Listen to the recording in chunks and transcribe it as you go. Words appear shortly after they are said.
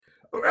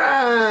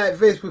right,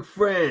 Facebook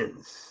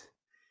friends,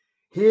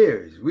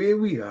 here's where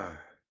we are,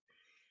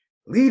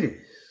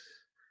 leaders,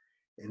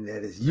 and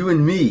that is you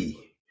and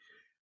me.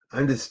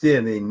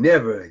 Understand they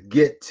never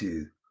get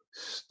to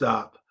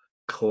stop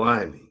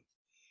climbing.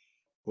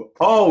 We're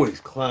always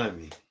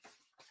climbing.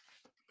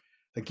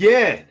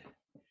 Again,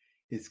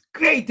 it's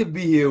great to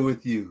be here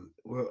with you.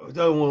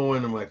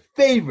 One of my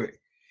favorite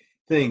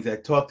things I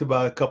talked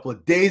about a couple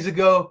of days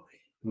ago,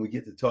 and we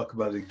get to talk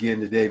about it again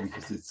today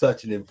because it's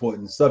such an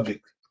important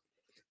subject.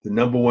 The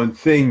number one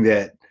thing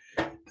that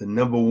the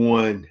number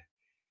one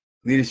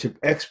leadership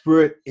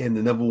expert and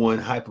the number one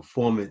high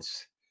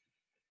performance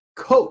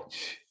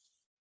coach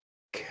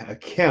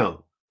account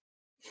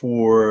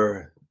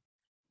for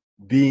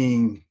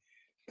being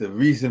the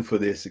reason for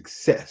their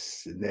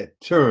success. And that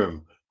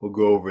term we'll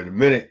go over in a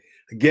minute.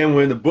 Again,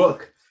 we're in the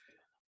book,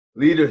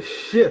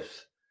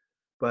 Leaderships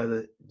by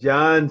the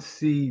John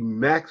C.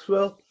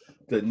 Maxwell,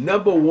 the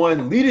number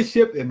one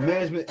leadership and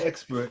management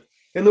expert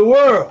in the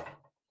world.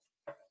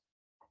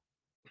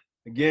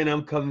 Again,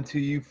 I'm coming to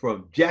you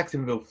from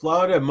Jacksonville,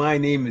 Florida. My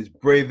name is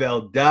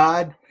Bravel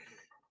Dodd.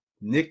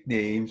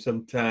 Nickname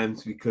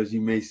sometimes because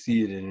you may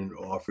see it in an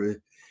offer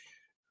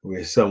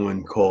where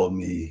someone called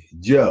me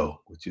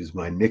Joe, which is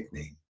my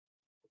nickname.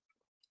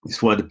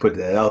 Just wanted to put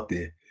that out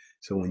there.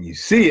 So when you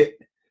see it,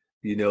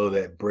 you know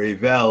that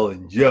Bravel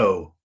and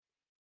Joe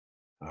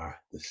are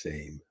the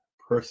same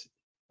person.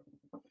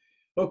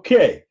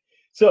 Okay,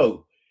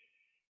 so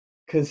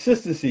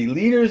consistency.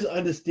 Leaders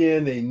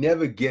understand they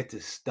never get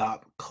to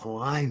stop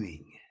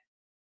climbing.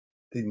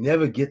 They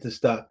never get to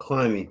stop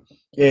climbing.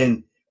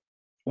 And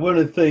one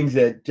of the things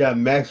that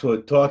John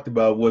Maxwell talked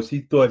about was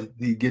he thought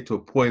he'd get to a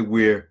point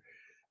where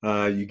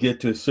you get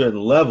to a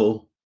certain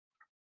level.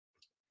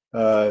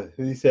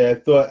 He said, I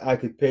thought I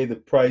could pay the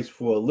price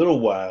for a little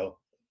while,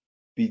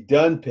 be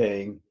done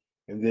paying,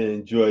 and then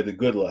enjoy the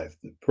good life,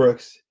 the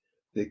perks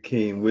that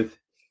came with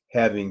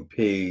having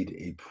paid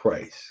a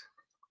price.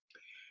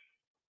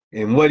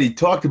 And what he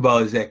talked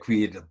about is that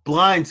created a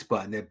blind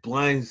spot, and that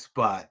blind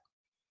spot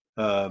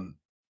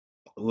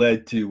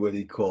led to what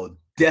he called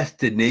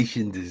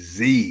destination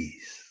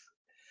disease.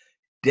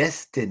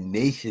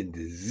 Destination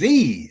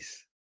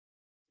disease.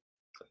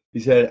 He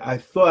said, I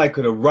thought I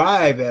could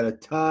arrive at a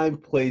time,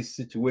 place,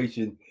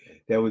 situation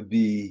that would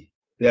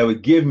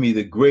give me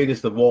the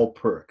greatest of all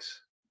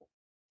perks.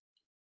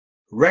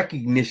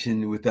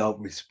 Recognition without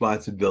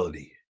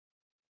responsibility.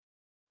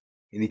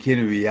 And he came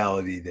to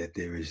reality that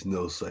there is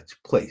no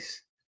such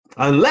place.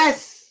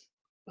 Unless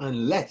you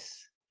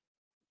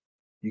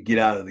get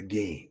out of the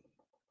game.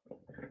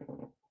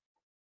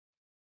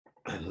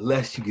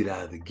 Unless you get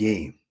out of the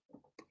game.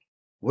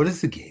 What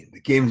is the game?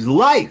 The game's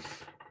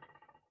life.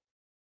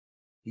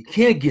 You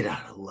can't get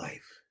out of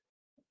life.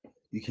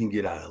 You can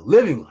get out of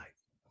living life,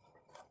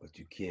 but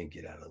you can't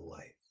get out of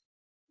life.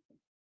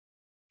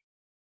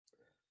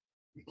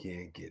 You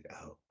can't get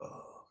out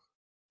of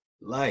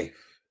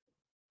life.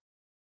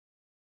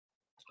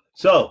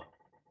 So,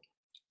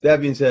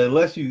 that being said,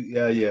 unless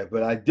you,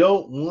 but I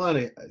don't want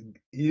to,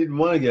 he didn't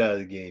want to get out of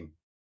the game.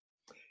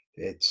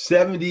 At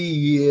 70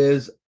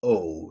 years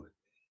old,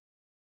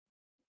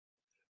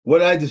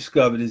 what I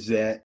discovered is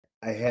that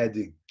I had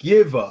to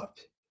give up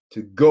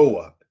to go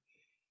up.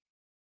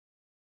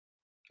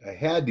 I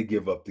had to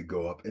give up to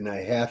go up, and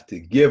I have to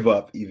give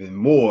up even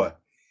more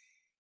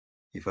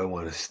if I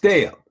want to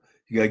stay up.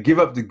 You got to give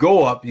up to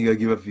go up, you got to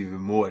give up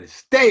even more to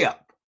stay up.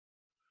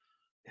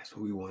 That's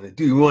what we want to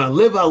do. We want to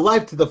live our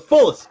life to the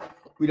fullest.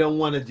 We don't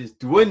want to just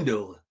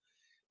dwindle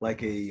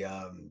like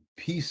a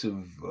piece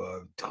of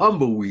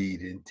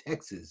tumbleweed in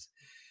Texas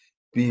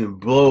being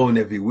blown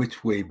every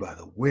which way by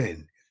the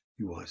wind.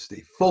 You want to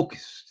stay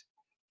focused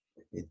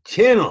and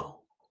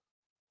channel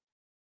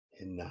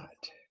and not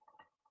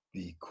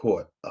be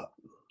caught up.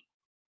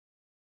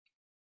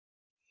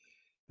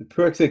 The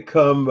perks that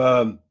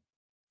come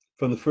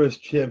from the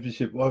first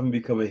championship often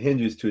become a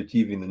hindrance to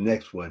achieving the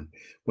next one.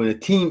 When a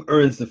team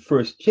earns the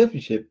first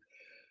championship,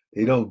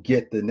 they don't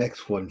get the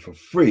next one for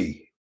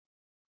free.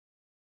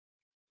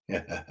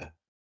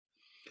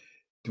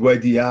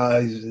 Dwight D.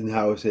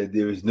 Eisenhower said,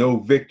 there is no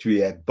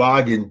victory at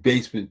bargain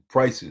basement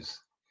prices.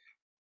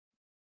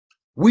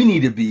 We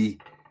need to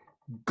be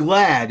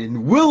glad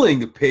and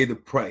willing to pay the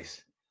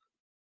price.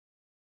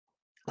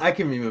 I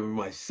can remember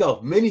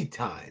myself many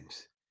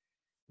times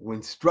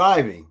when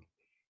striving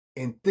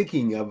and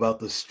thinking about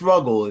the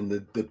struggle and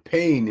the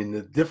pain and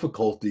the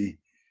difficulty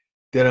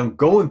that I'm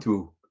going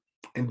through.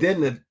 And then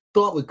the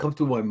thought would come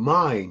to my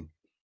mind,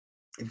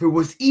 if it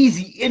was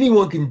easy,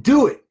 anyone can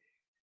do it.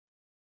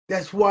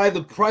 That's why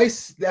the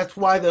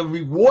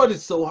reward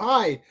is so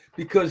high,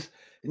 because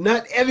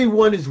not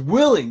everyone is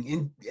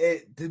willing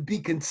to be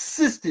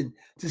consistent,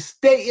 to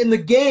stay in the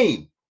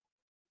game.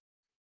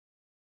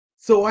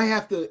 So I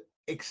have to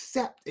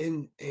accept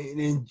and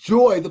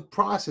enjoy the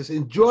process,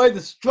 enjoy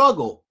the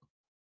struggle.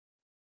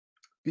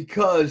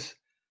 Because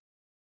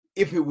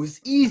if it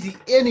was easy,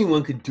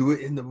 anyone could do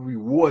it and the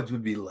rewards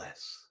would be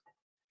less.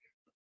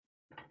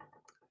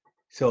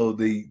 So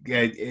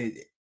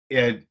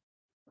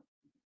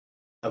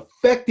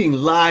affecting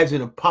lives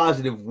in a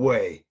positive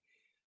way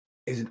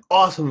is an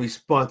awesome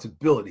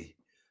responsibility,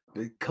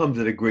 but it comes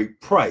at a great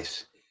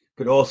price,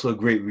 but also a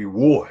great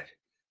reward.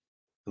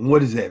 And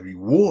what is that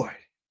reward?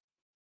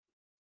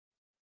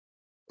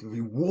 The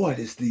reward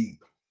is the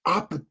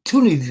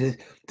opportunity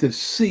to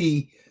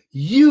see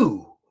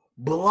you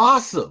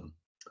blossom,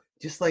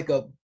 just like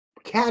a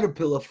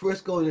caterpillar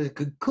first going into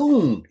the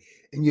cocoon,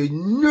 and you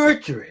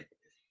nurture it.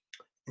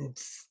 And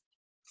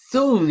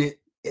soon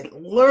it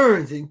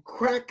learns and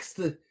cracks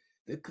the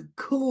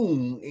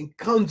cocoon and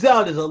comes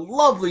out as a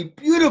lovely,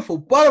 beautiful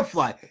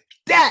butterfly.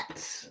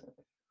 That's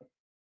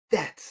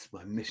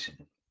my mission,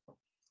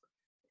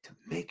 to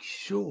make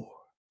sure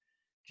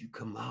you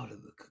come out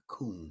of the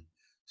cocoon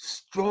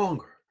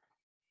stronger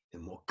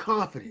and more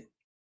confident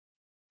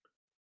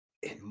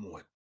and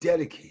more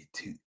dedicated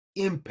to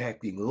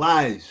impacting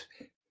lives,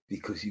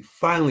 because you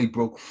finally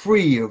broke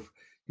free of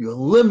your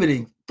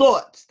limiting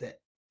thoughts that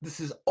this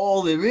is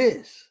all there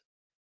is.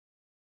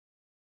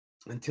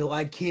 Until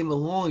I came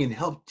along and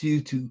helped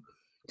you to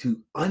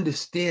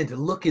understand, to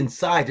look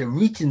inside, to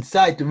reach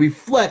inside, to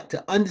reflect,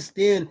 to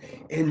understand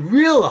and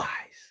realize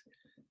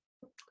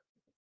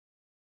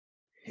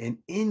and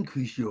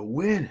increase your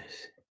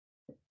awareness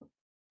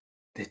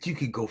that you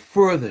could go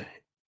further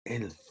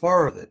and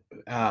farther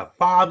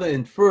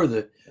and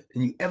further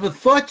than you ever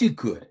thought you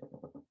could,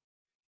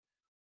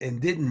 and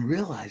didn't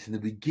realize in the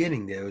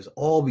beginning that it was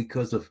all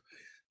because of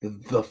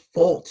the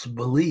false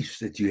beliefs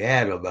that you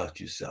had about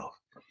yourself.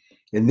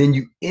 And then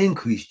you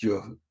increased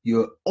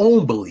your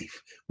own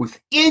belief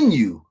within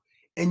you,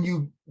 and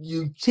you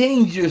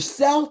changed your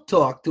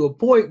self-talk to a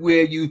point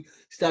where you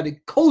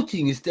started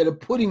coaching instead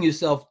of putting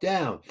yourself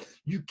down.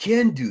 You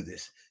can do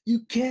this. You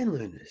can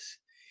learn this.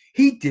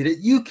 He did it.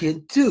 You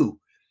can too.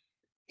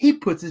 He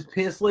puts his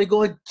pants leg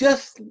on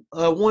just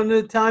one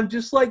at a time,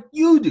 just like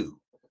you do.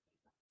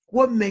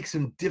 What makes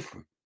him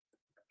different?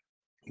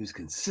 He was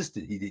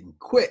consistent. He didn't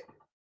quit.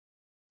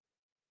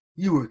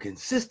 You were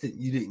consistent.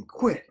 You didn't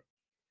quit.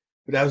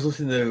 But I was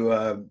listening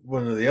to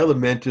one of the other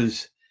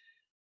mentors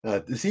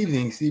this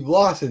evening, Steve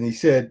Lawson. He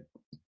said,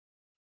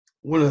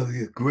 one of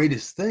the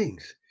greatest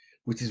things,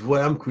 which is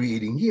what I'm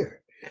creating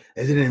here,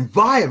 is an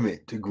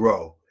environment to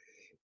grow.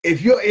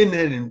 If you're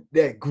in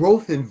that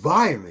growth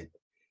environment,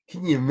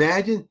 can you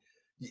imagine?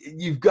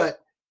 You've got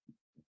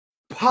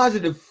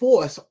positive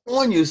force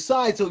on your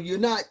side, so you're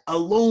not a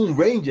lone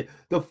ranger.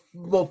 The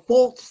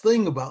false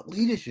thing about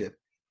leadership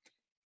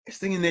is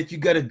thinking that you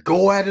got to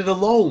go at it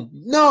alone.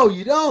 No,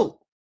 you don't.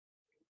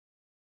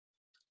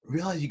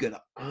 Realize you got an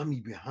army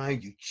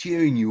behind you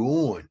cheering you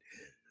on,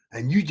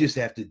 and you just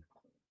have to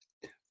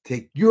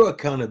take your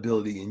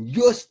accountability and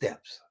your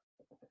steps,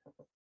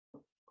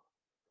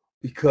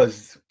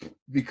 because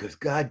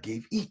God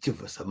gave each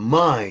of us a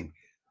mind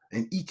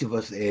and each of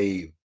us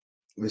a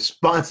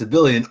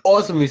responsibility, an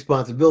awesome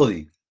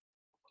responsibility.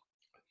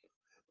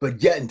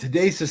 But yet in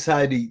today's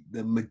society,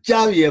 the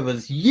majority of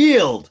us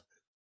yield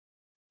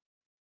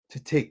to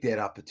take that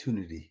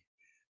opportunity,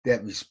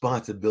 that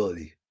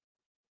responsibility,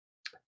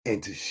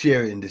 and to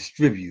share and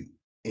distribute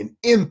and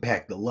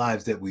impact the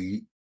lives that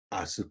we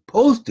are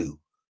supposed to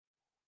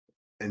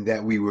and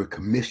that we were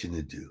commissioned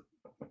to do.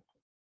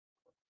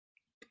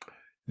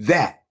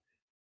 That,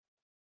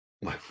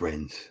 my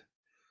friends,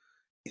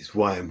 is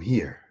why I'm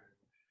here,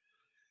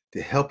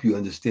 to help you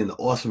understand the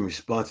awesome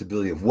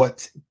responsibility of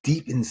what's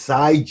deep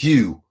inside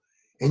you.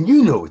 And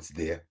you know it's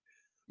there.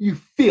 You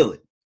feel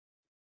it.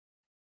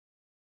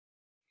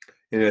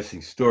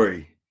 Interesting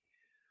story.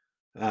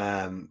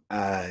 And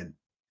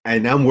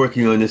I'm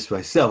working on this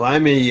myself.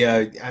 I'm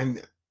a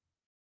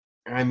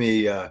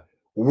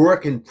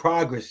work in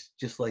progress,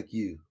 just like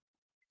you.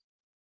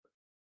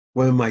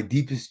 One of my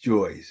deepest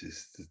joys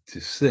is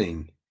to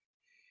sing.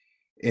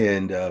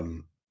 And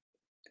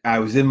I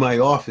was in my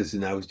office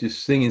and I was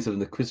just singing some of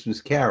the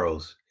Christmas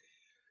carols.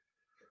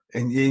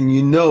 And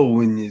you know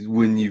when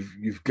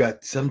you've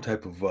got some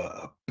type of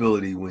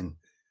ability, when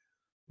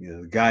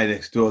the guy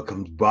next door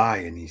comes by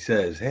and he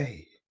says,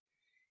 "Hey,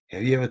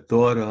 have you ever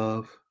thought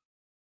of?"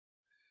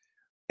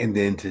 And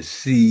then to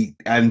see,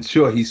 I'm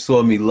sure he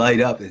saw me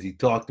light up as he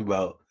talked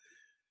about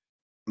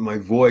my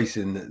voice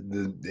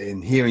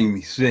and hearing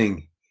me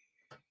sing.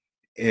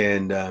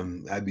 And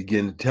I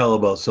began to tell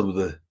about some of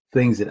the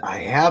things that I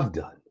have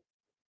done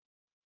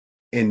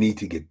and need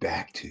to get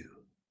back to.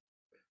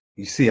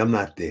 You see, I'm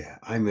not there.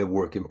 I'm a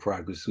work in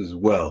progress as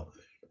well.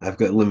 I've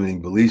got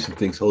limiting beliefs and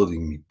things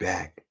holding me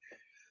back.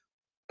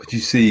 But you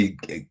see,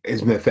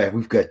 as a matter of fact,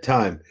 we've got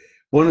time.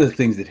 One of the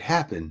things that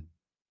happened,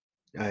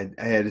 I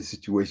had a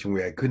situation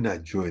where I could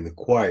not join the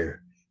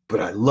choir, but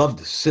I love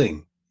to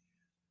sing.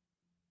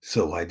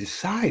 So I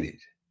decided.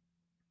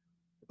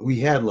 We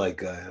had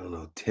like, I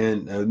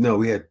don't know,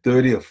 we had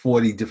 30 or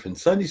 40 different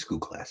Sunday school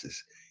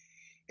classes.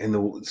 And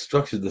the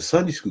structure of the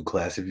Sunday school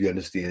class, if you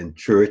understand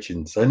church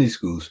and Sunday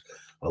schools,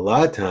 a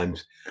lot of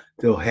times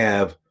they'll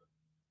have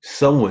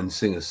someone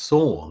sing a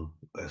song,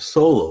 a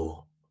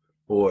solo,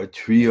 or a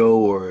trio,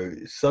 or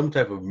some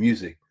type of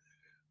music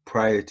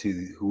prior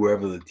to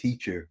whoever the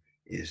teacher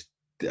is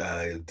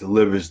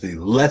delivers the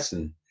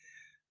lesson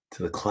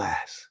to the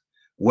class.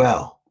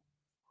 Well,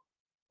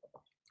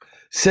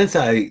 since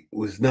I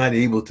was not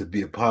able to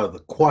be a part of the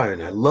choir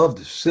and I love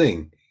to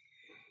sing,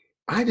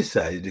 I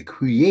decided to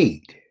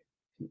create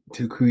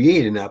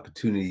an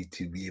opportunity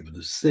to be able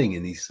to sing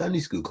in these Sunday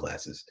school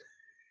classes.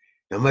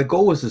 Now, my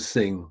goal was to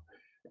sing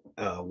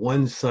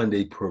one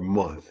Sunday per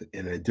month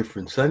in a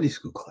different Sunday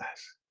school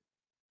class.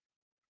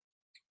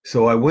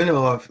 So I went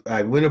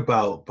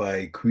about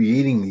by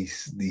creating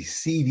these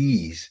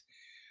CDs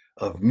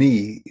of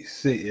me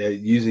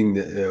using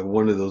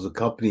one of those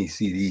accompanying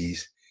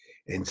CDs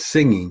and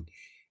singing,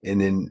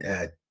 and then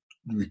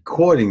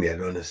recording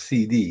that on a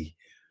CD.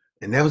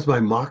 And that was my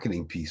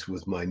marketing piece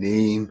with my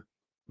name,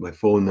 my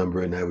phone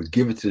number, and I would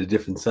give it to the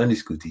different Sunday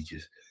school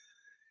teachers.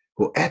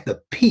 Well, at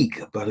the peak,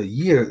 about 2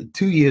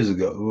 years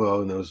ago,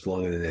 well, no, it was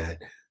longer than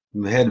that.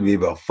 It had to be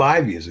about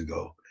 5 years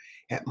ago.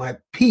 At my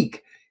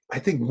peak, I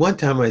think one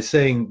time I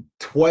sang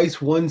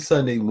twice one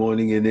Sunday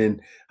morning, and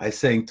then I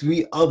sang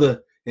three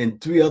other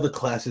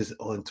classes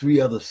on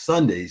 3 other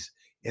Sundays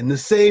in the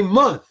same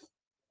month.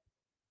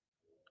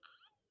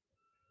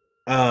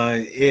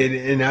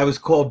 And I was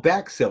called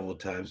back several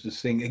times to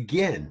sing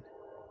again.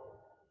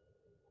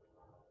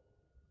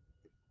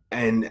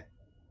 And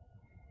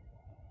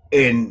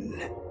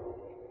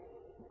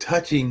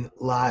touching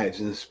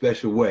lives in a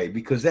special way,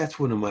 because that's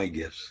one of my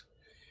gifts.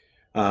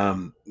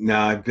 Now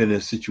I've been in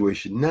a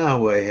situation now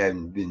where I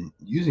haven't been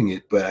using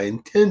it, but I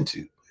intend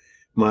to.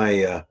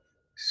 My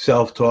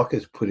self-talk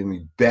is putting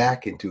me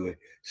back into a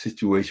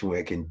situation where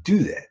I can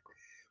do that.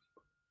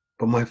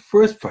 But my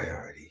first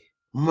priority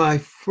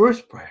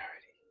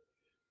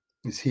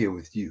is here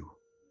with you,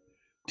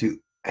 to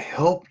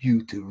help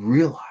you to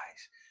realize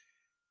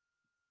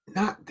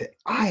not that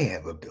I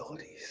have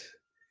abilities,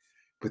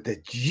 but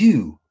that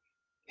you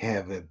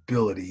have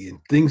ability and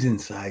things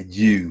inside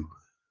you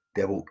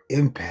that will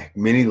impact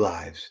many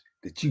lives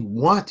that you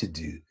want to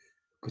do,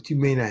 but you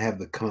may not have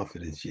the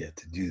confidence yet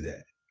to do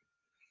that.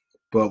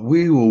 But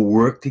we will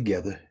work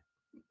together,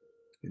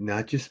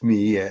 not just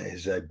me,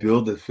 as I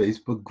build a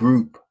Facebook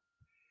group.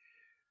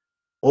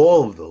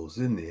 All of those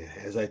in there,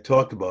 as I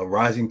talked about,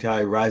 rising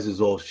tide rises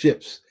all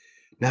ships.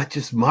 Not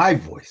just my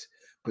voice,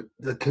 but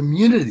the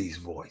community's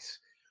voice,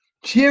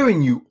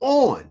 cheering you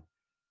on.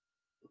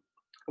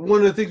 One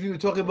of the things we were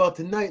talking about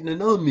tonight in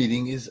another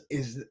meeting is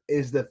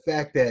the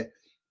fact that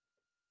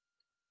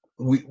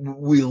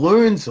we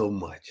learn so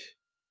much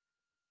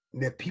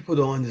that people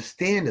don't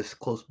understand us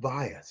close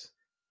by us.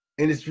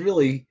 And it's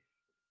really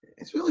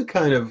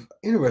kind of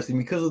interesting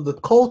because of the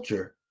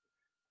culture.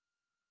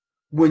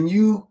 When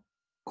you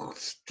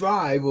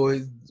strive or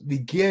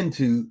begin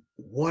to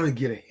want to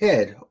get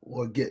ahead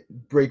or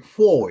break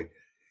forward,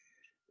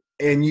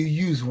 and you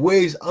use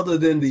ways other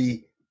than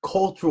the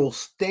cultural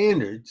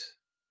standards,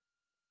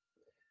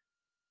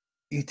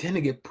 you tend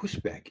to get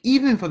pushback,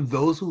 even from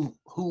those who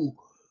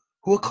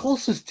are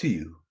closest to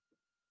you.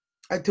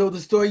 I told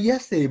the story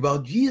yesterday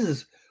about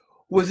Jesus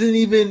wasn't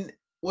even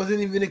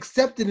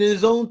accepted in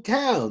his own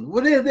town.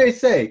 What did they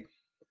say?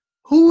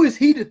 Who is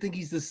he to think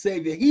he's the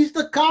savior? He's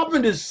the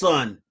carpenter's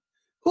son.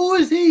 Who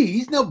is he?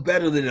 He's no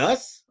better than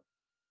us.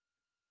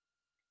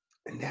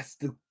 And that's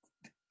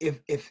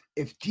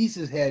if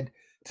Jesus had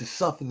to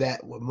suffer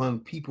that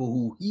among people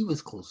who he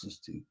was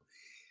closest to,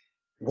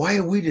 why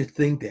are we to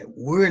think that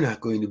we're not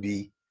going to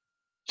be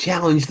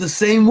challenged the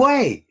same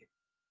way?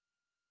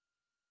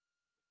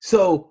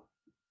 So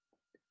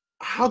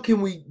how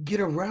can we get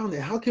around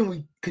it? How can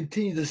we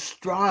continue to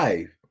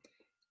strive?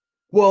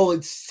 Well,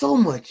 it's so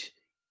much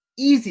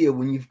easier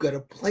when you've got a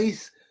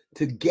place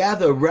to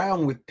gather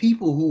around with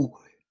people who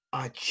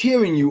are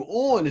cheering you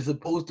on as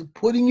opposed to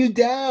putting you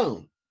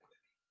down.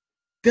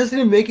 Doesn't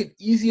it make it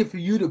easier for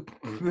you to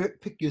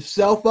pick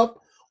yourself up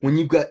when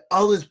you've got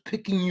others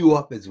picking you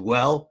up as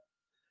well?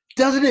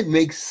 Doesn't it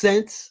make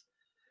sense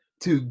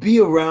to be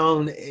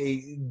around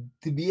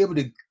to be able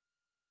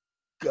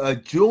to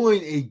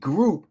join a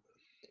group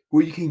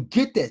where you can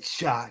get that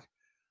shot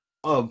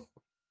of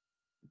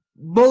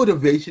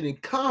motivation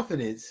and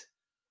confidence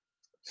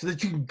so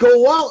that you can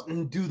go out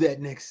and do that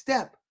next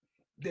step,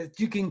 that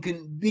you can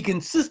be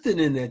consistent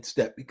in that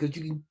step, because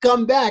you can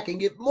come back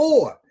and get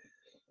more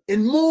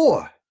and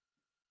more.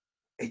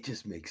 It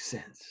just makes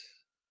sense.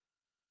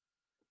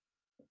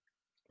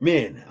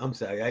 Man, I'm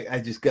sorry. I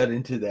just got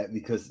into that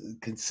because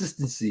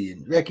consistency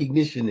and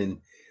recognition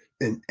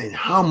and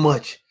how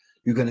much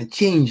you're going to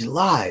change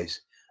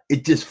lives,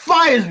 it just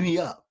fires me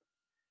up,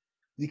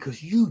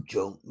 because you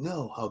don't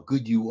know how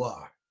good you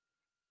are.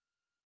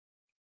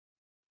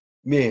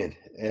 Man,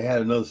 I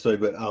had another story,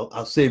 but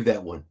I'll save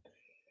that one.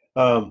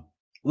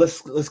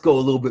 Let's go a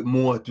little bit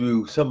more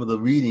through some of the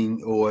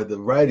reading or the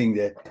writing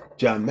that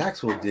John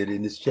Maxwell did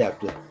in this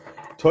chapter,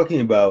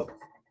 talking about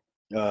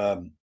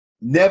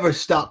never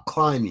stop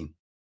climbing,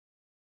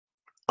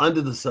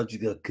 under the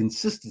subject of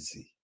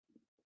consistency.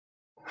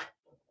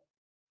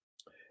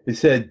 It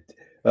said,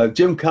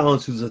 Jim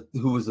Collins,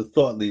 who was a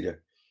thought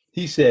leader,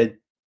 he said,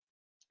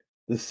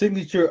 the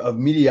signature of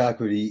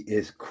mediocrity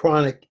is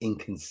chronic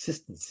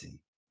inconsistency.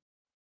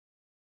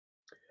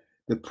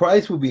 The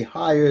price will be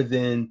higher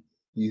than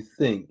you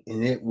think,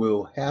 and it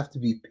will have to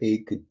be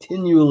paid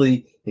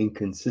continually and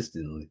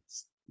consistently.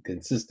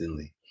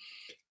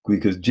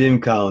 Because Jim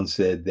Collins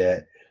said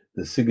that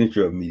the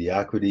signature of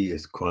mediocrity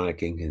is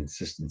chronic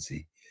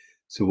inconsistency.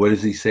 So what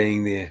is he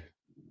saying there?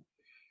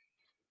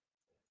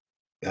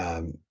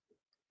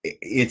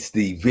 It's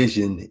the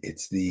vision,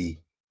 it's the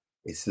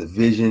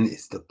vision,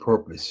 it's the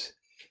purpose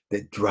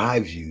that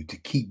drives you to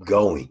keep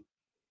going.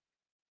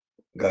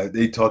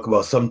 They talk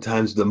about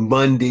sometimes the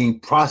mundane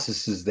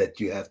processes that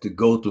you have to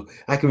go through.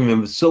 I can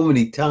remember so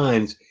many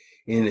times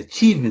in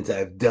achievements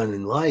I've done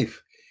in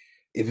life.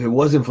 If it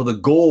wasn't for the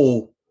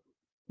goal,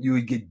 you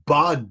would get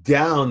bogged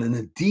down in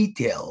the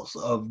details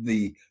of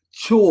the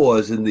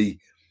chores and the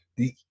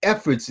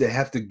efforts that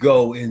have to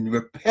go and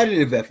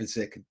repetitive efforts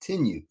that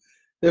continue.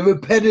 The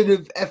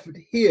repetitive effort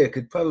here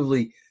could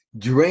probably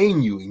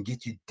drain you and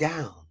get you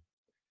down,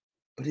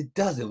 but it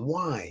doesn't.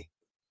 Why?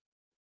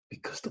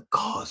 Because the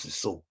cause is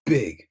so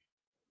big.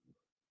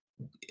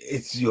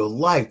 It's your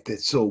life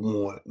that's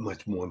so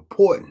much more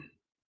important.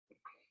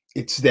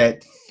 It's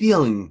that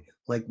feeling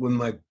like when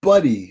my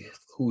buddy,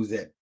 who's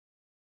at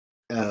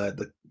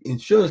the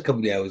insurance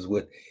company I was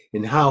with,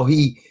 and how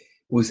I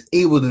was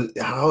able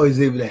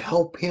to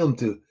help him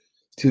to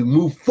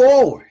move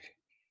forward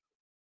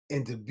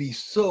and to be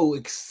so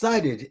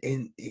excited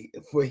and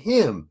for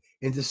him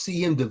and to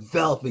see him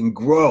develop and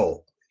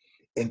grow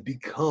and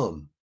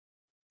become.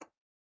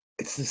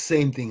 It's the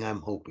same thing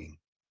I'm hoping.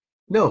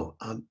 No,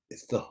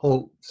 it's the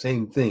whole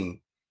same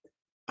thing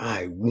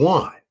I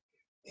want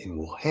and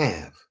will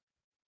have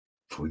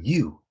for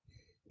you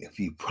if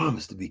you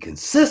promise to be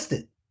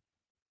consistent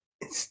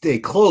and stay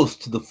close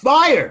to the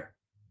fire.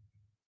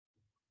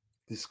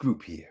 This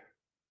group here.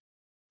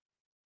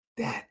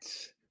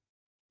 That's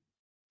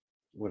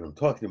what I'm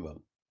talking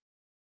about.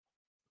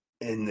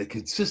 And the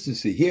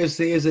consistency. Here's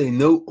a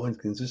note on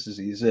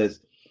consistency. He says,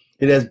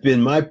 it has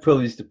been my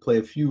privilege to play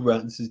a few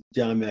rounds. This is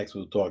John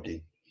Maxwell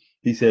talking.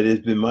 He said,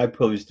 it's been my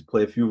privilege to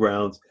play a few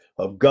rounds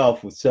of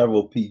golf with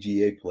several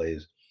PGA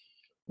players.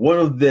 One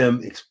of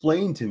them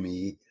explained to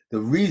me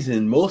the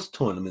reason most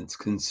tournaments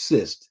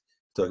consist,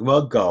 talking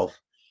about golf,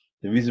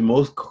 the reason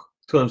most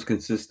tournaments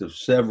consist of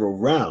several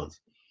rounds.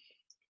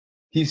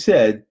 He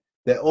said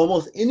that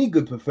almost any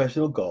good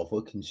professional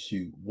golfer can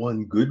shoot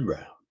one good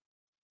round.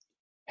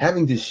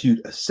 Having to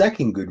shoot a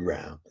second good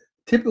round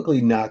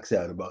typically knocks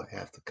out about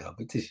half the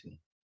competition.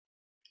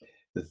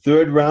 The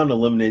third round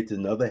eliminates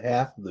another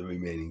half of the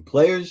remaining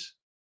players.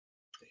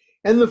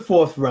 And the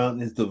fourth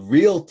round is the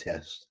real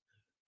test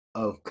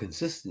of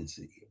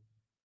consistency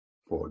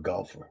for a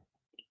golfer.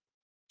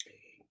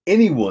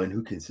 Anyone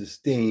who can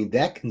sustain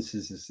that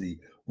consistency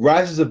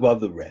rises above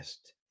the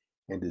rest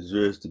and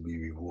deserves to be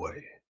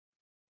rewarded.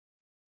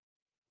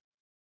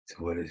 So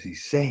what is he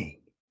saying?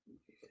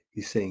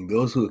 He's saying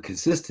those who are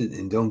consistent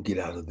and don't get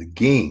out of the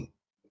game,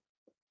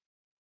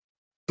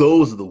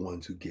 those are the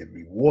ones who get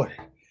rewarded.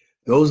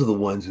 Those are the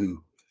ones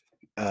who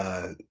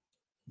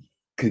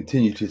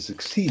continue to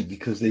succeed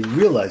because they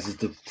realize it's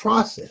the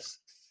process.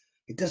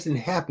 It doesn't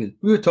happen.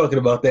 We were talking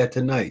about that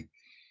tonight.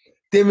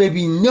 There may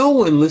be no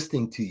one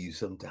listening to you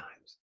sometimes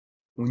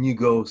when you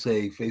go,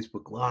 say,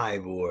 Facebook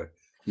Live, or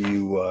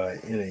you are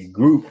in a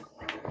group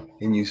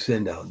and you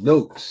send out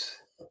notes.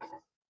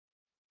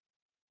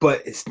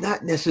 But it's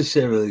not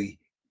necessarily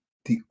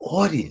the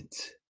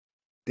audience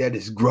that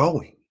is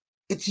growing.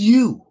 It's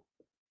you.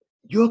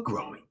 You're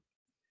growing.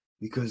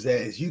 Because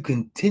as you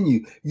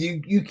continue,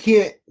 you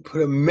can't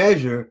put a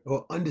measure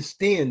or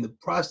understand the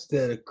process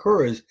that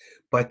occurs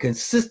by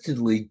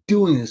consistently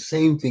doing the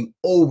same thing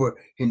over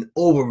and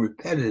over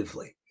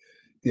repetitively.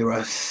 There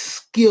are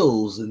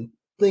skills and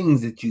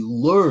things that you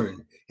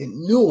learn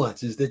and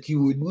nuances that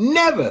you would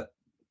never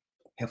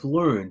have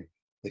learned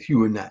if you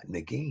were not in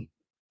the game.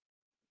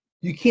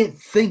 You can't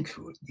think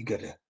through it. You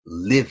got to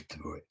live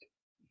through it.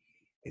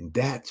 And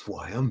that's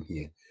why I'm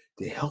here,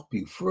 to help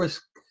you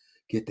first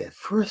get that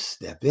first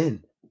step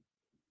in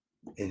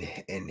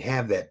and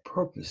have that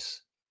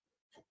purpose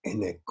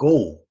and that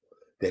goal,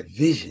 that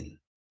vision.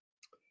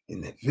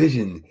 And that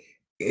vision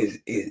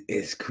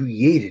is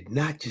created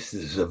not just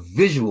as a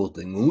visual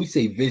thing. When we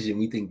say vision,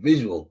 we think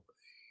visual.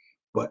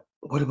 But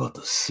what about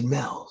the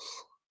smells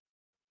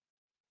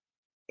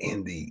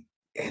and the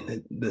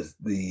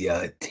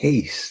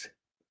taste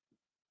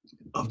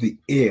of the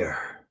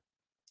air,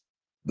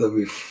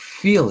 the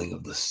feeling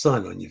of the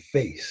sun on your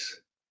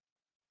face,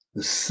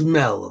 the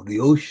smell of the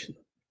ocean?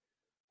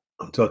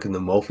 I'm talking the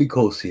Amalfi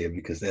Coast here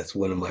because that's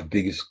one of my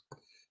biggest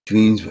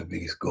dreams, my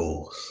biggest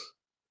goals.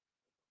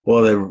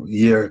 Well, the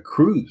year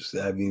cruise,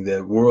 I mean,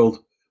 the world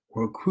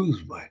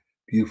cruise, my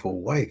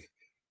beautiful wife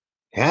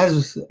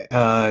has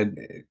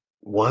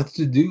wants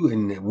to do,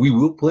 and we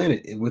will plan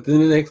it within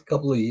the next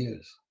couple of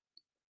years.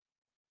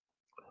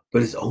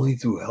 But it's only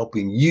through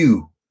helping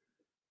you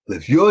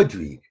live your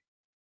dream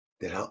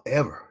that I'll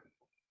ever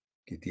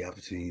get the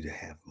opportunity to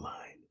have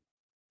mine.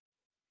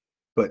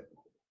 But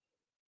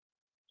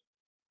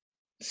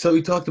so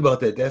we talked about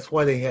that. That's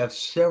why they have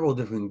several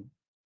different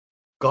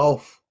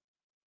golf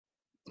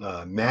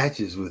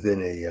matches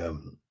within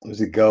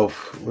Was it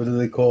golf? What are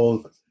they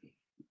called?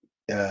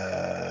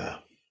 Are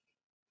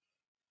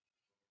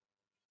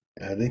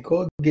they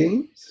called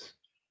games?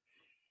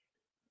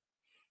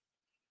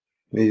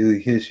 Major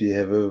League history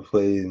have ever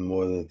played in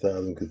more than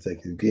 1,000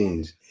 consecutive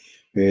games.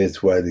 Maybe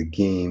that's why the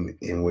game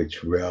in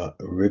which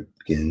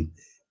Ripken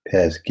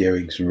passed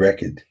Gehrig's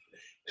record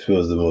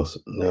was the most.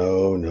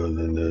 No.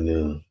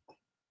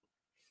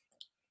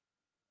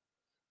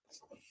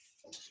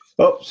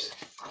 Oops.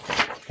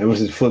 I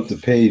must have flipped the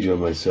page on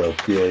myself.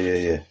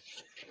 Yeah.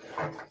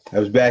 I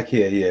was back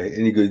here. Yeah,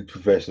 any good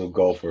professional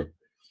golfer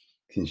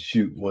can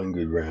shoot one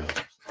good round.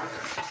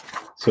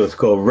 So it's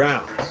called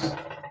rounds.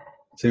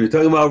 So you're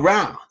talking about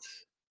rounds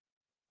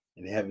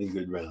and having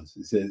good rounds.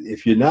 It says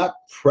if you're not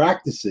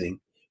practicing,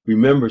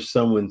 remember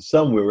someone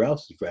somewhere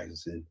else is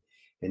practicing,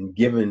 and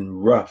given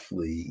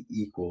roughly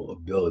equal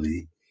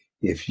ability,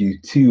 if you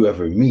two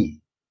ever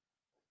meet,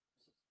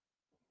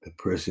 the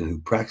person who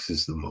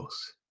practices the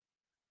most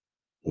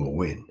will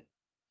win.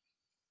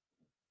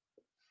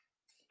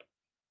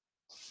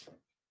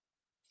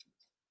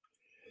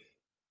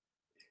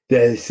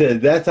 That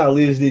said, that's how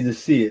leaders need to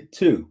see it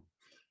too.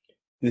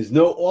 There's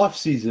no off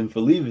season for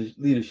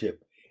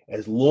leadership.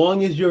 As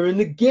long as you're in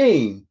the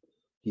game,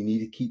 you need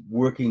to keep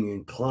working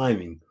and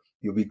climbing.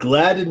 You'll be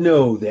glad to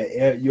know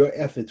that your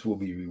efforts will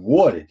be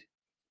rewarded.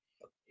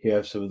 Here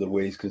are some of the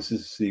ways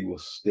consistency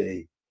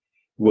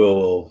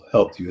will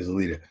help you as a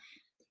leader.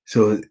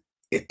 So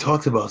it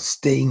talks about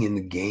staying in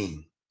the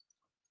game.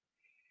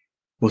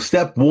 Well,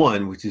 step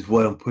one, which is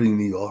what I'm putting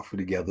the offer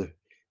together,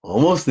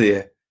 almost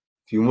there.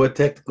 A few more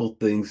technical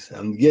things.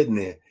 I'm getting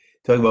there.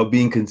 Talking about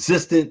being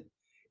consistent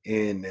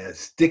and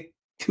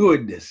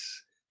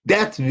stick-to-itness.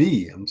 That's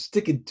me. I'm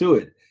sticking to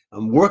it.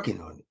 I'm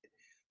working on it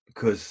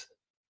because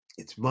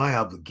it's my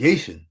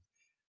obligation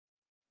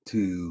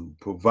to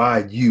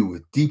provide you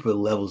with deeper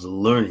levels of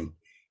learning,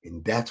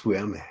 and that's where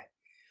I'm at.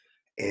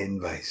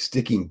 And by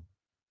sticking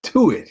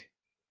to it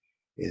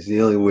is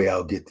the only way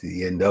I'll get to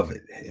the end of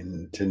it.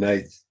 And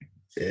tonight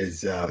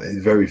is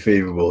very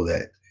favorable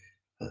that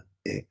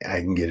I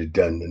can get it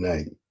done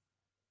tonight.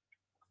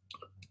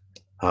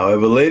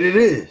 However late it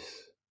is,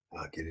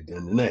 I'll get it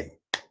done tonight.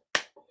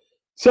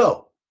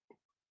 So,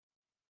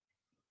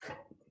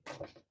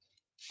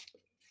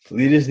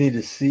 leaders need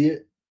to see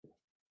it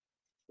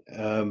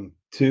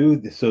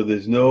too. So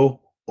there's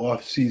no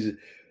off season.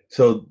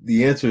 So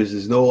the answer is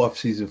there's no off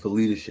season for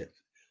leadership.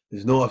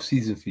 There's no off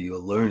season for your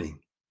learning.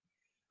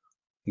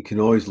 You can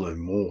always learn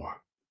more.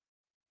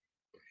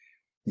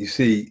 You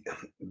see,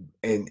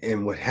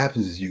 and what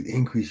happens is you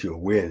increase your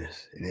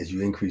awareness. And as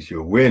you increase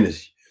your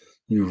awareness,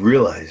 you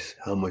realize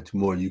how much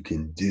more you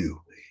can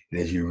do.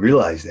 And as you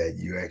realize that,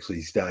 you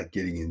actually start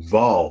getting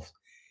involved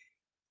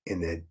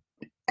in that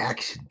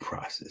action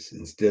process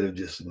instead of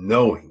just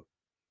knowing,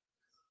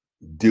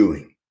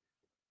 doing.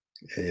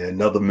 And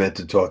another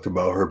mentor talked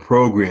about her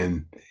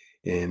program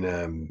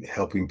in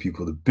helping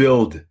people to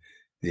build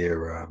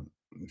their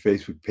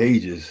Facebook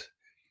pages,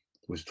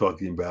 was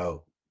talking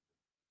about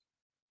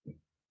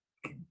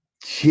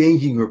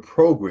changing her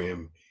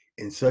program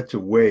in such a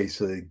way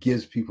so that it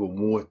gives people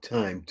more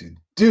time to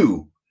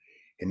do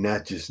and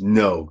not just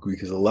know,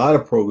 because a lot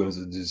of programs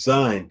are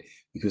designed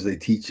because they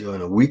teach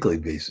on a weekly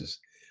basis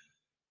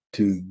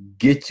to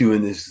get you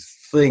in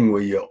this thing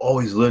where you're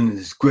always learning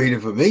this great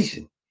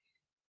information.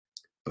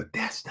 But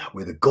that's not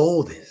where the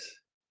gold is.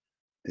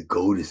 The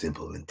gold is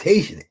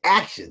implementation,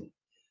 action.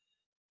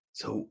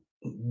 So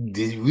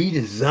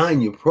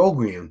redesign your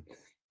program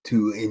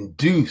to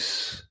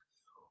induce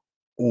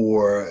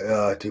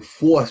or to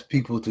force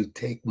people to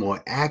take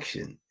more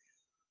action.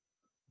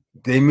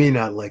 They may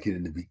not like it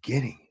in the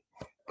beginning,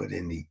 but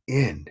in the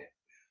end,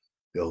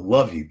 they'll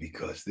love you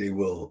because it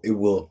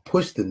will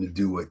push them to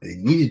do what they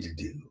needed to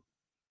do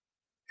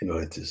in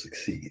order to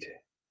succeed.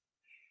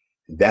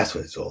 And that's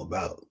what it's all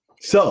about.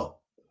 So,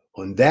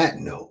 on that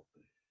note,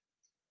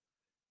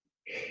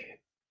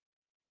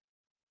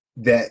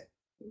 that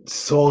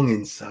song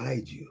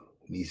inside you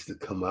needs to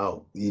come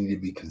out. You need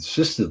to be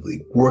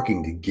consistently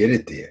working to get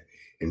it there.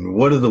 And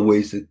one of the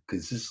ways to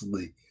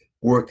consistently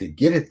work to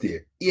get it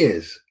there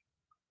is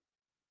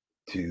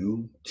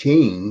to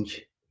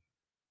change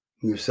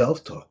your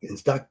self-talk and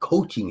start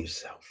coaching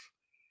yourself,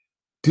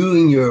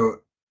 doing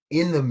your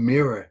in the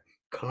mirror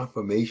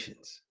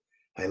confirmations.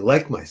 I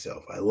like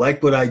myself. I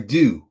like what I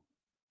do.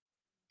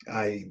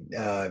 I've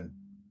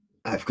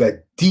got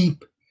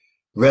deep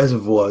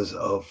reservoirs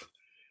of,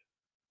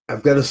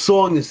 I've got a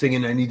song to sing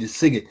and I need to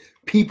sing it.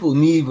 People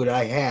need what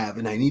I have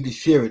and I need to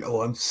share it.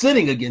 Oh, I'm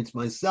sinning against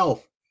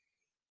myself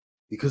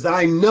because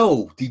I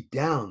know deep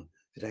down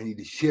that I need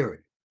to share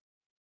it.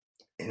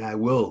 And I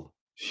will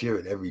share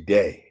it every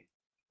day.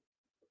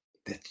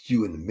 That's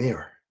you in the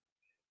mirror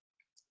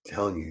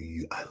telling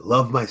you, I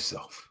love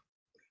myself.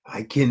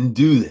 I can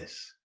do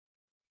this.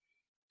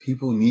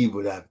 People need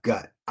what I've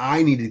got.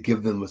 I need to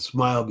give them a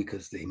smile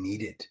because they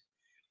need it.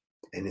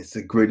 And it's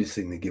the greatest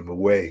thing to give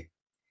away.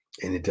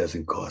 And it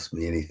doesn't cost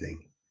me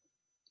anything.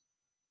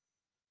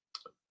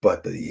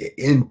 But the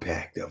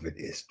impact of it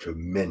is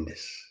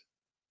tremendous.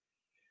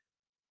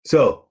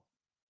 So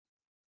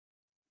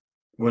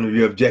One of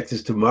your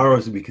objectives tomorrow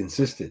is to be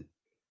consistent.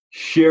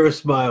 Share a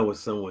smile with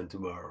someone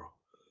tomorrow.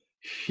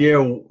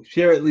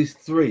 Share at least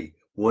 3,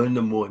 1 in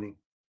the morning,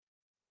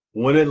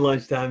 1 at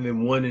lunchtime,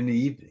 and 1 in the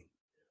evening.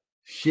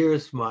 Share a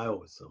smile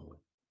with someone.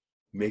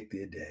 Make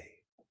their day.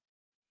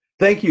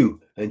 Thank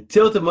you.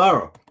 Until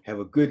tomorrow, have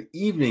a good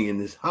evening in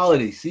this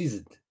holiday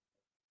season.